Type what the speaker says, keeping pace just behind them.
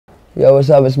Yo, what's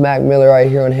up? It's Mac Miller right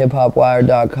here on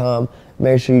HipHopWired.com.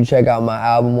 Make sure you check out my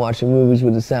album, Watching Movies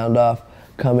with the Sound Off,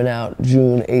 coming out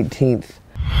June 18th.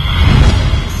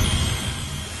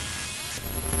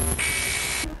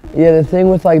 Yeah, the thing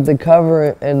with like the cover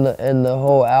and the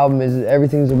whole album is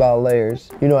everything's about layers.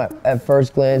 You know, at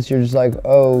first glance, you're just like,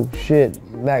 oh shit,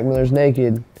 Mac Miller's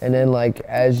naked. And then like,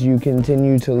 as you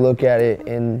continue to look at it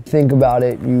and think about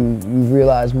it, you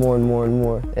realize more and more and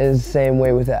more. And it's the same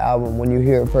way with the album. When you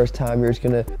hear it first time, you're just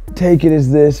gonna take it as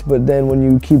this, but then when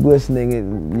you keep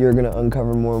listening, you're gonna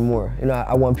uncover more and more. You know,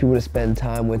 I want people to spend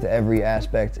time with every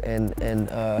aspect and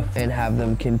have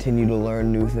them continue to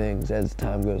learn new things as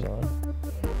time goes on.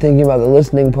 Thinking about the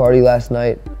listening party last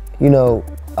night, you know,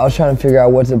 I was trying to figure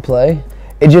out what to play.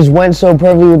 It just went so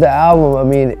perfectly with the album. I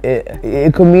mean,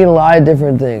 it could mean a lot of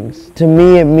different things. To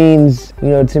me, it means, you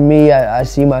know, to me, I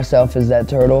see myself as that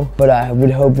turtle, but I would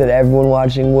hope that everyone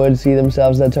watching would see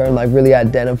themselves as that turtle and like really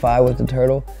identify with the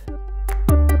turtle.